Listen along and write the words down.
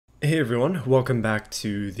Hey everyone, welcome back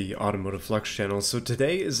to the Automotive Flux channel. So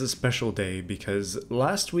today is a special day because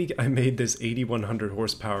last week I made this 8100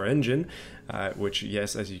 horsepower engine, which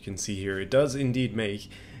yes, as you can see here, it does indeed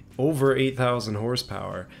make over 8,000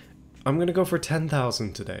 horsepower. I'm gonna go for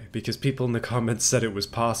 10,000 today because people in the comments said it was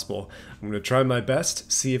possible. I'm gonna try my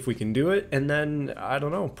best, see if we can do it, and then, I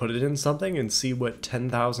don't know, put it in something and see what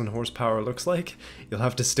 10,000 horsepower looks like. You'll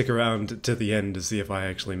have to stick around to the end to see if I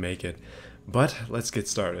actually make it. But let's get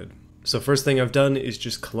started. So first thing I've done is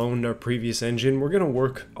just cloned our previous engine. We're going to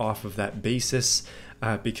work off of that basis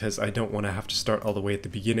because I don't want to have to start all the way at the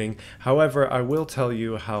beginning. However, I will tell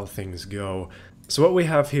you how things go. So what we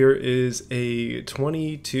have here is a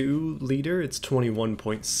 22 liter, it's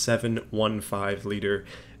 21.715 liter,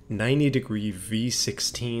 90-degree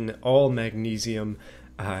V16, all magnesium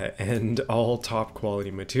and all top quality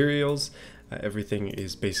materials. Everything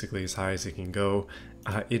is basically as high as it can go.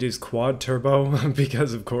 It is quad turbo,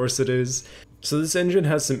 because of course it is. So this engine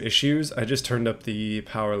has some issues. I just turned up the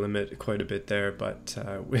power limit quite a bit there, but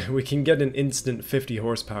we can get an instant 50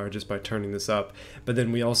 horsepower just by turning this up. But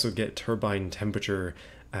then we also get turbine temperature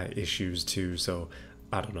issues too, so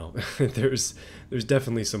I don't know. There's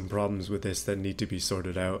definitely some problems with this that need to be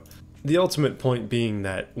sorted out. The ultimate point being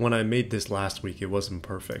that when I made this last week, it wasn't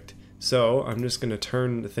perfect. So I'm just going to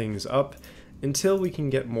turn things up until we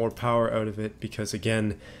can get more power out of it, because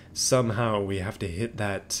again, somehow we have to hit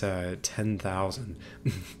that 10,000.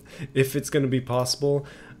 If it's going to be possible,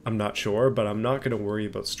 I'm not sure, but I'm not going to worry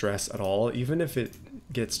about stress at all. Even if it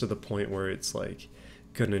gets to the point where it's like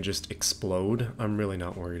going to just explode, I'm really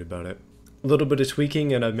not worried about it. A little bit of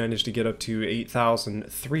tweaking and I've managed to get up to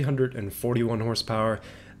 8,341 horsepower.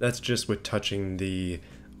 That's just with touching the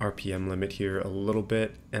RPM limit here a little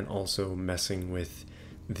bit and also messing with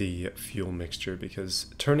the fuel mixture, because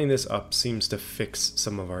turning this up seems to fix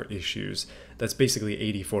some of our issues. That's basically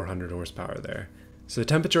 8,400 horsepower there. So the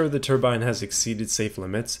temperature of the turbine has exceeded safe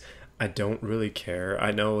limits. I don't really care.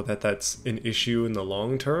 I know that that's an issue in the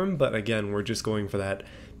long term, but again, we're just going for that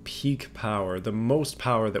peak power, the most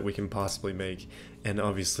power that we can possibly make, and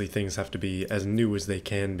obviously things have to be as new as they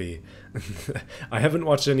can be. I haven't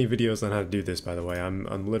watched any videos on how to do this, by the way.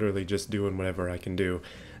 I'm literally just doing whatever I can do.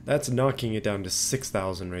 That's knocking it down to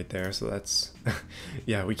 6,000 right there, so that's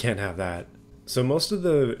yeah, we can't have that. So most of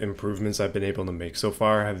the improvements I've been able to make so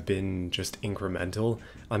far have been just incremental.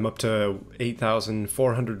 I'm up to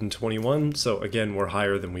 8,421, so again, we're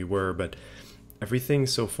higher than we were, but everything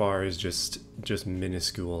so far is just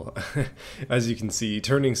minuscule. As you can see,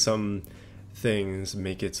 turning some things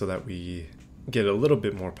make it so that we get a little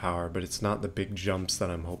bit more power, but it's not the big jumps that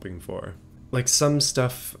I'm hoping for. Like some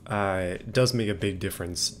stuff does make a big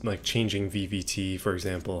difference, like changing VVT, for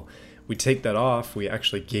example. We take that off, we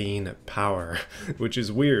actually gain power, which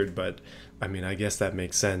is weird, but I mean, I guess that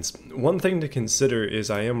makes sense. One thing to consider is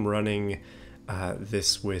I am running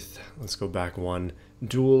this with, let's go back one,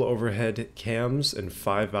 dual overhead cams and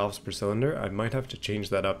 5 valves per cylinder. I might have to change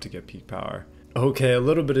that up to get peak power. Okay, a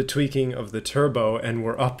little bit of tweaking of the turbo and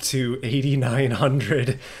we're up to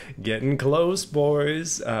 8,900. Getting close,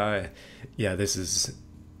 boys. Yeah, this is...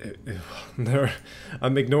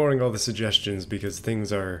 I'm ignoring all the suggestions because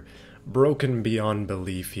things are broken beyond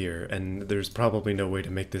belief here, and there's probably no way to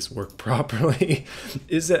make this work properly.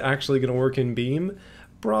 Is it actually going to work in Beam?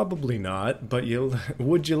 Probably not, but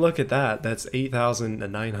would you look at that? That's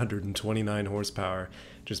 8,929 horsepower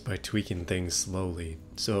just by tweaking things slowly.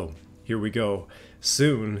 So here we go.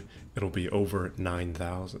 Soon it'll be over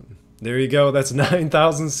 9,000. There you go. That's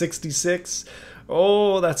 9,066.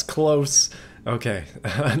 Oh, that's close. Okay,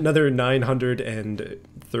 another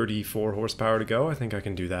 934 horsepower to go. I think I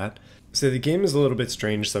can do that. So the game is a little bit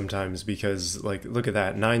strange sometimes because, like, look at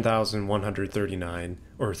that, 9,139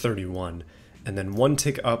 or 31. And then one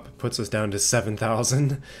tick up puts us down to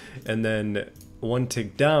 7,000, and then one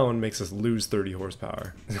tick down makes us lose 30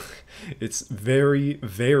 horsepower. It's very,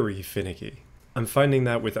 very finicky. I'm finding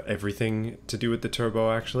that with everything to do with the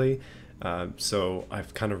turbo, actually. So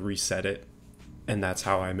I've kind of reset it, and that's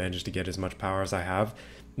how I managed to get as much power as I have.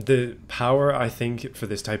 The power, I think, for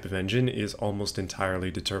this type of engine is almost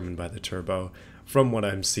entirely determined by the turbo, from what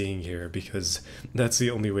I'm seeing here, because that's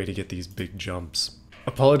the only way to get these big jumps.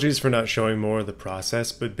 Apologies for not showing more of the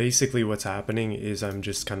process, but basically what's happening is I'm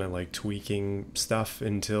just kind of like tweaking stuff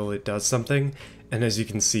until it does something. And as you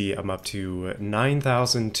can see, I'm up to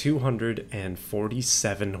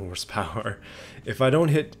 9,247 horsepower. If I don't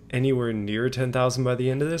hit anywhere near 10,000 by the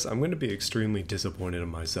end of this, I'm going to be extremely disappointed in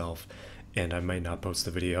myself. And I might not post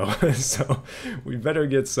the video, so we better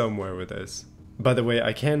get somewhere with this. By the way,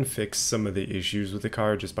 I can fix some of the issues with the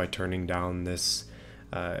car just by turning down this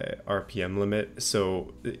RPM limit,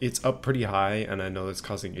 so it's up pretty high, and I know that's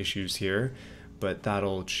causing issues here, but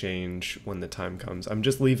that'll change when the time comes. I'm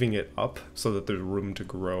just leaving it up so that there's room to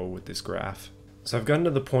grow with this graph. So I've gotten to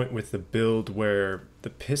the point with the build where the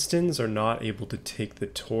pistons are not able to take the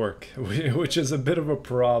torque, which is a bit of a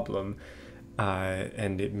problem,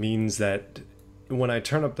 and it means that when I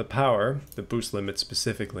turn up the power, the boost limit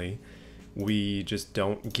specifically, we just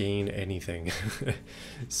don't gain anything.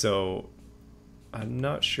 So I'm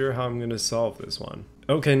not sure how I'm going to solve this one.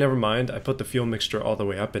 Okay, never mind. I put the fuel mixture all the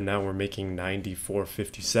way up and now we're making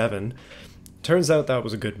 94.57. Turns out that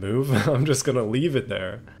was a good move. I'm just going to leave it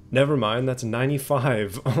there. Never mind, that's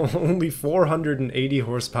 95. Only 480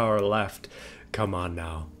 horsepower left. Come on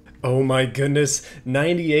now. Oh my goodness,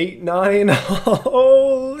 98.9.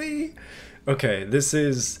 Holy. Okay, this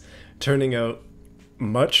is turning out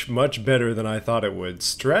much better than I thought it would.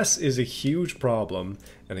 Stress is a huge problem,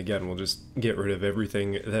 and again, we'll just get rid of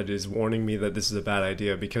everything that is warning me that this is a bad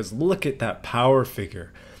idea, because look at that power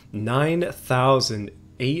figure.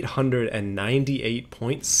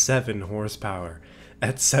 9,898.7 horsepower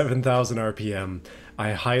at 7,000 RPM.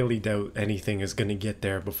 I highly doubt anything is going to get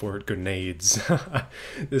there before it grenades.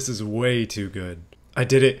 This is way too good. I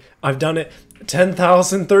did it. I've done it.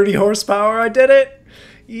 10,030 horsepower. I did it.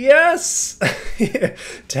 Yes!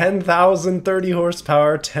 10,030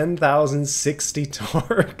 horsepower, 10,060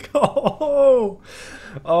 torque. Oh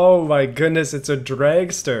my goodness, it's a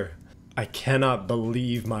dragster. I cannot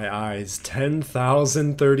believe my eyes.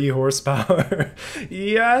 10,030 horsepower.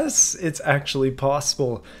 Yes, it's actually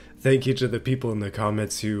possible. Thank you to the people in the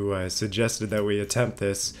comments who suggested that we attempt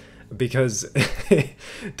this, because it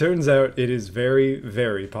turns out it is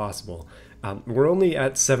very possible. We're only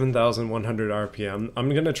at 7,100 RPM. I'm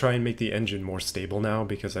going to try and make the engine more stable now,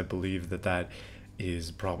 because I believe that that is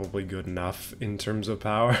probably good enough in terms of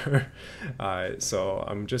power. So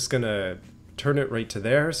I'm just going to turn it right to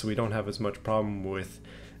there so we don't have as much problem with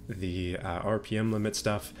the RPM limit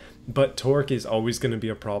stuff. But torque is always going to be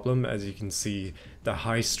a problem. As you can see, the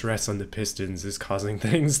high stress on the pistons is causing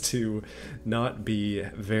things to not be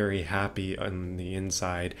very happy on the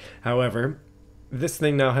inside. However, this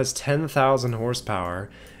thing now has 10,000 horsepower,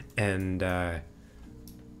 and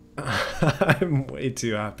I'm way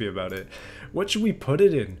too happy about it. What should we put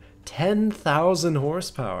it in? 10,000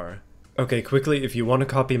 horsepower. Okay, quickly, if you want to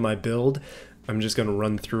copy my build, I'm just going to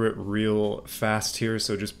run through it real fast here,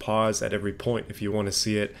 so just pause at every point if you want to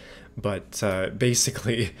see it. But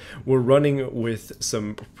basically, we're running with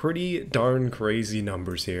some pretty darn crazy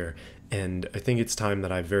numbers here, and I think it's time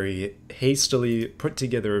that I very hastily put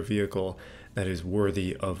together a vehicle that is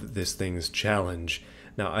worthy of this thing's challenge.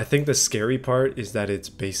 Now, I think the scary part is that it's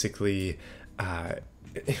basically, I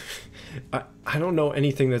don't know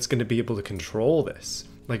anything that's going to be able to control this.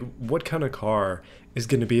 Like, what kind of car is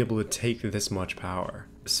going to be able to take this much power?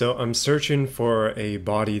 So I'm searching for a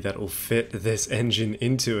body that will fit this engine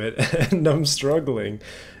into it, and I'm struggling.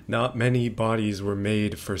 Not many bodies were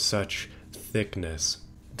made for such thickness.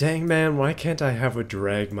 Dang man, why can't I have a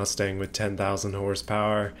drag Mustang with 10,000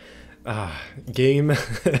 horsepower? Game.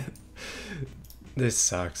 This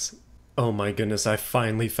sucks. Oh my goodness, I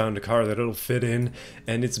finally found a car that it'll fit in,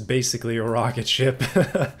 and it's basically a rocket ship.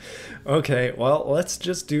 Okay, well, let's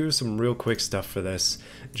just do some real quick stuff for this.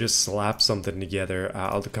 Just slap something together.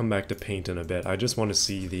 I'll come back to paint in a bit. I just want to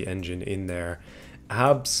see the engine in there.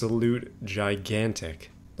 Absolute gigantic.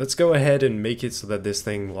 Let's go ahead and make it so that this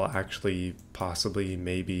thing will actually possibly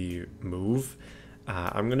maybe move.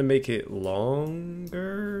 I'm gonna make it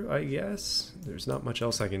longer, I guess. There's not much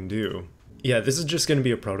else I can do. Yeah, this is just gonna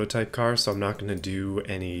be a prototype car, so I'm not gonna do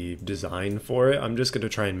any design for it. I'm just gonna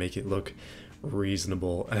try and make it look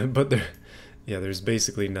reasonable. But there's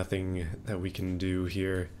basically nothing that we can do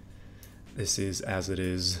here. This is as it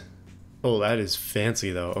is. Oh, that is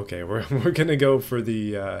fancy though. Okay, we're gonna go for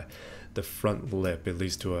the front lip, at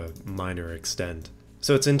least to a minor extent.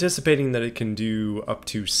 So it's anticipating that it can do up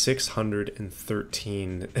to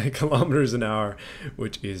 613 kilometers an hour,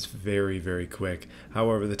 which is very quick.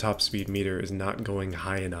 However, the top speed meter is not going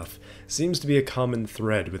high enough. Seems to be a common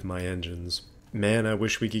thread with my engines. Man, I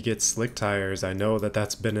wish we could get slick tires. I know that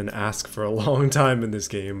that's been an ask for a long time in this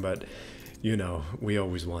game, but you know, we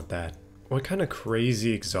always want that. What kind of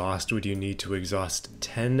crazy exhaust would you need to exhaust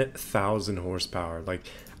 10,000 horsepower? Like,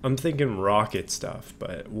 I'm thinking rocket stuff,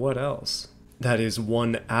 but what else? That is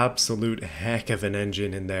one absolute heck of an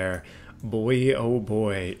engine in there. Boy, oh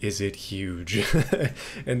boy, is it huge.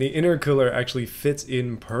 And the intercooler actually fits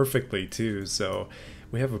in perfectly too, so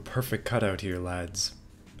we have a perfect cutout here, lads.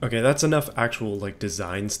 Okay, that's enough actual like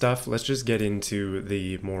design stuff. Let's just get into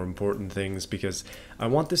the more important things because I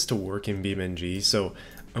want this to work in BeamNG. So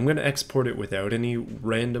I'm going to export it without any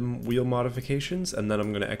random wheel modifications, and then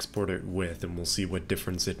I'm going to export it with, and we'll see what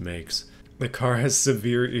difference it makes. The car has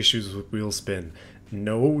severe issues with wheel spin.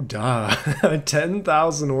 No duh.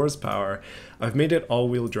 10,000 horsepower. I've made it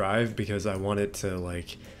all-wheel drive because I want it to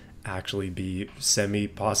like actually be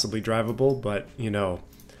possibly drivable, but you know,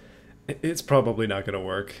 it's probably not going to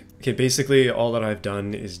work. Okay, basically all that I've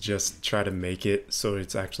done is just try to make it so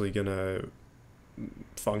it's actually going to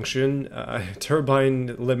function.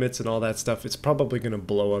 Turbine limits and all that stuff, it's probably going to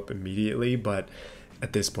blow up immediately, but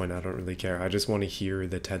at this point I don't really care. I just want to hear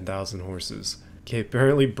the 10,000 horses. Okay,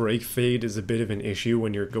 apparently brake fade is a bit of an issue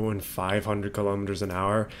when you're going 500 kilometers an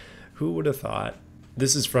hour. Who would have thought?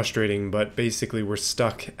 This is frustrating, but basically we're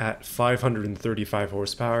stuck at 535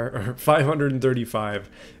 horsepower, or 535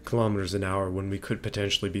 kilometers an hour when we could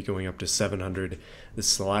potentially be going up to 700. The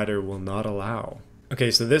slider will not allow. Okay,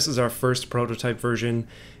 so this is our first prototype version.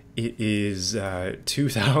 It is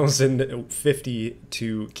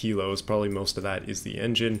 2,052 kilos, probably most of that is the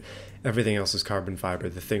engine. Everything else is carbon fiber.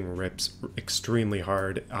 The thing rips extremely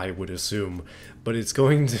hard, I would assume, but it's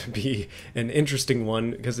going to be an interesting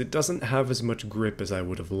one because it doesn't have as much grip as I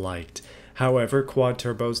would have liked. However, quad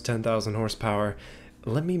turbos, 10,000 horsepower.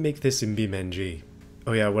 Let me make this in BeamNG.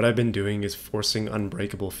 Oh yeah, what I've been doing is forcing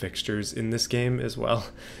unbreakable fixtures in this game as well,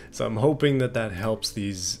 so I'm hoping that that helps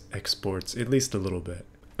these exports at least a little bit.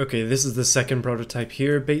 Okay, this is the second prototype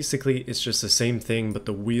here. Basically, it's just the same thing, but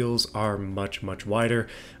the wheels are much wider.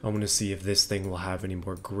 I want to see if this thing will have any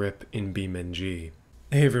more grip in BeamNG.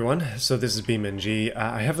 Hey everyone, so this is BeamNG.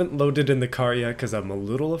 I haven't loaded in the car yet because I'm a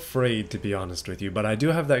little afraid, to be honest with you, but I do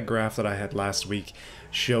have that graph that I had last week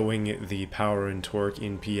showing the power and torque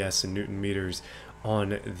in PS and Newton meters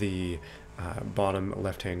on the bottom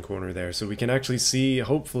left-hand corner there, so we can actually see,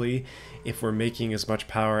 hopefully, if we're making as much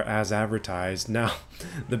power as advertised. Now,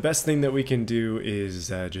 the best thing that we can do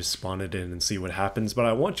is just spawn it in and see what happens, but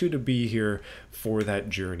I want you to be here for that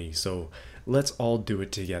journey, so let's all do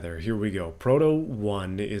it together. Here we go. Proto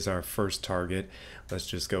 1 is our first target. Let's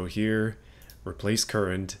just go here, replace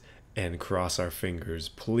current, and cross our fingers.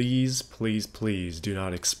 Please, please, please do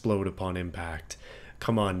not explode upon impact.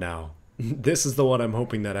 Come on now. This is the one I'm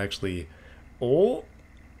hoping that actually... Oh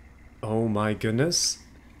my goodness.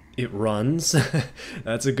 It runs.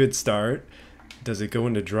 That's a good start. Does it go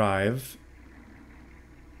into drive?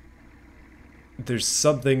 There's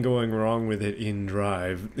something going wrong with it in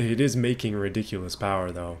drive. It is making ridiculous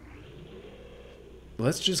power though.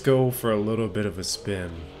 Let's just go for a little bit of a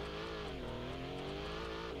spin.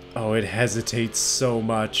 Oh, it hesitates so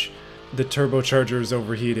much. The turbocharger is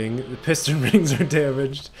overheating. The piston rings are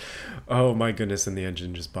damaged. Oh my goodness, and the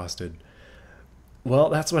engine just busted. Well,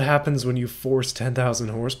 that's what happens when you force 10,000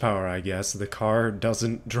 horsepower, I guess. The car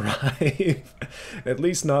doesn't drive, at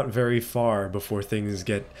least not very far before things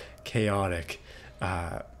get chaotic.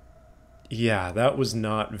 Yeah, that was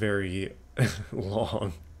not very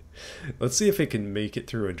long. Let's see if it can make it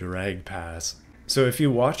through a drag pass. So if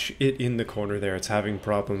you watch it in the corner there, it's having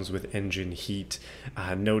problems with engine heat.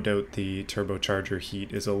 No doubt the turbocharger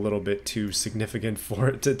heat is a little bit too significant for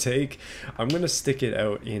it to take. I'm going to stick it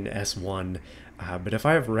out in S1. But if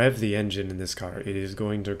I have rev the engine in this car, it is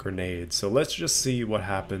going to grenade. So let's just see what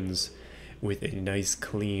happens with a nice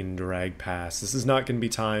clean drag pass. This is not going to be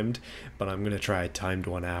timed, but I'm going to try a timed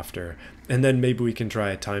one after. And then maybe we can try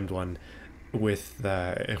a timed one with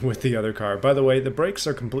the other car. By the way, the brakes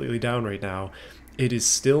are completely down right now. It is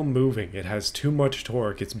still moving. It has too much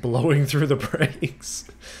torque. It's blowing through the brakes.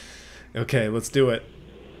 Okay, let's do it.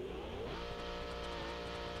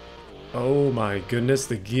 Oh my goodness,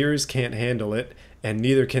 the gears can't handle it, and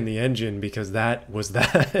neither can the engine because that was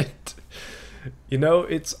that. You know,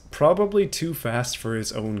 it's probably too fast for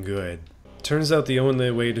its own good. Turns out the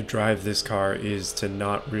only way to drive this car is to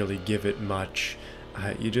not really give it much.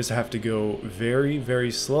 You just have to go very,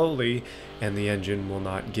 very slowly, and the engine will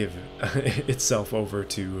not give itself over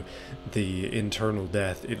to the internal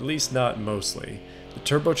death, at least not mostly. The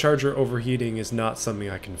turbocharger overheating is not something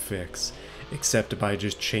I can fix, except by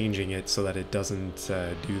just changing it so that it doesn't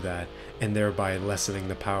do that, and thereby lessening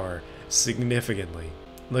the power significantly.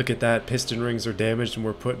 Look at that, piston rings are damaged and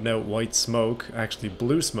we're putting out white smoke, actually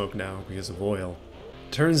blue smoke now because of oil.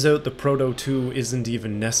 Turns out the Proto 2 isn't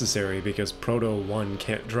even necessary because Proto 1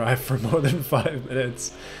 can't drive for more than 5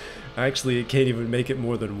 minutes. Actually, it can't even make it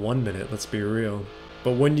more than 1 minute, let's be real.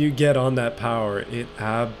 But when you get on that power, it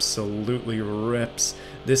absolutely rips.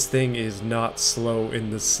 This thing is not slow in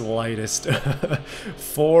the slightest.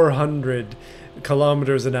 400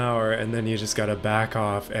 kilometers an hour, and then you just gotta back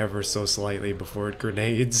off ever so slightly before it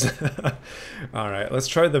grenades. Alright, let's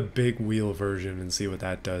try the big wheel version and see what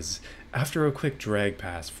that does. After a quick drag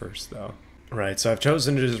pass first, though. Right, so I've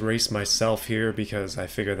chosen to just race myself here because I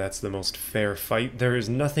figure that's the most fair fight. There is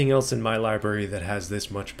nothing else in my library that has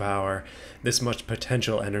this much power, this much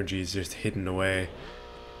potential energy is just hidden away.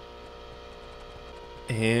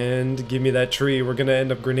 And give me that tree. We're gonna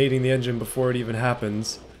end up grenading the engine before it even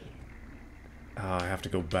happens. Oh, I have to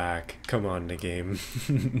go back. Come on, the game.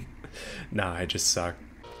 Nah, I just suck.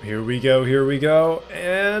 Here we go,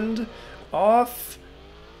 and off.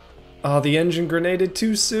 Oh, the engine grenaded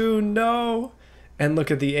too soon, no! And look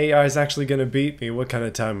at the AI is actually gonna beat me. What kind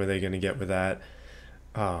of time are they gonna get with that?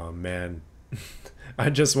 Oh, man. I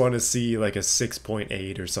just want to see like a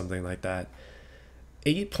 6.8 or something like that.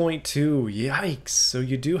 8.2, yikes! So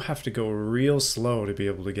you do have to go real slow to be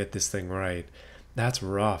able to get this thing right. That's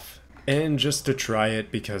rough. And just to try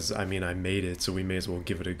it, because I mean I made it, so we may as well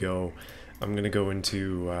give it a go. I'm gonna go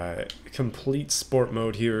into complete sport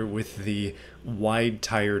mode here with the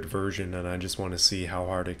wide-tired version, and I just want to see how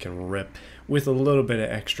hard it can rip with a little bit of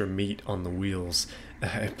extra meat on the wheels.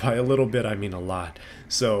 By a little bit, I mean a lot.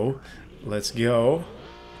 So, let's go.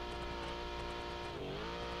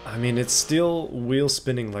 I mean, it's still wheel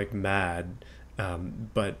spinning like mad,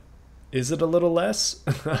 but is it a little less?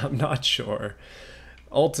 I'm not sure.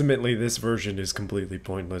 Ultimately, this version is completely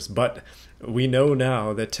pointless, but we know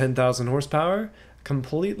now that 10,000 horsepower,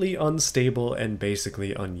 completely unstable and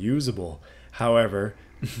basically unusable. However,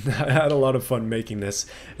 I had a lot of fun making this,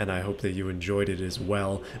 and I hope that you enjoyed it as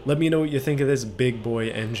well. Let me know what you think of this big boy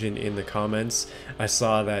engine in the comments. I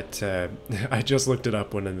saw that, I just looked it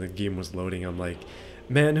up when the game was loading. I'm like,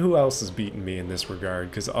 man, who else has beaten me in this regard?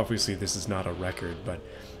 Because obviously this is not a record, but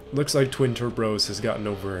looks like Twin Turbos has gotten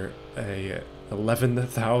over a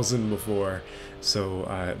 11,000 before,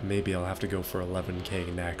 so maybe I'll have to go for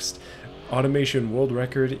 11K next. Automation world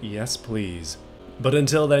record, yes please. But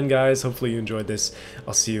until then, guys, hopefully you enjoyed this.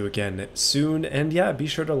 I'll see you again soon, and yeah, be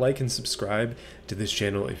sure to like and subscribe to this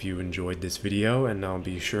channel if you enjoyed this video, and I'll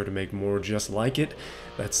be sure to make more just like it.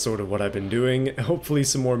 That's sort of what I've been doing. Hopefully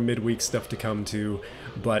some more midweek stuff to come too,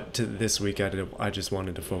 but this week I just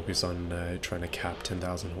wanted to focus on trying to cap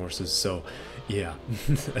 10,000 horses, so yeah.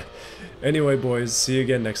 Anyway, boys, see you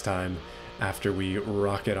again next time after we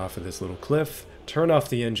rocket off of this little cliff, turn off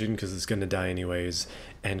the engine because it's going to die anyways,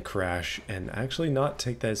 and crash and actually not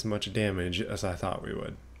take as much damage as I thought we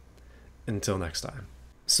would. Until next time.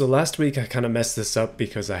 So last week I kind of messed this up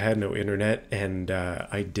because I had no internet and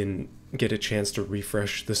I didn't get a chance to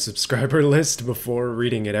refresh the subscriber list before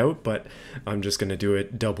reading it out, but I'm just gonna do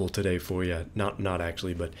it double today for you. Not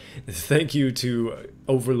actually, but thank you to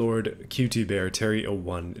Overlord, QT Bear,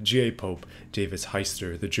 Terry01, GA Pope, Davis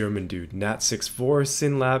Heister, The German Dude, Nat64,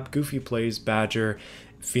 Sinlab, Goofy Plays, Badger,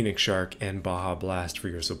 Phoenix Shark, and Baja Blast for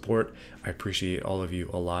your support. I appreciate all of you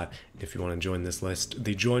a lot. If you want to join this list,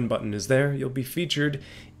 the join button is there. You'll be featured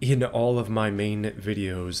in all of my main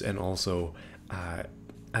videos and also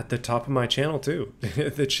at the top of my channel too.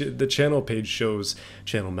 The channel page shows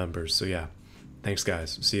channel members. So yeah, thanks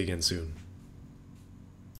guys. See you again soon.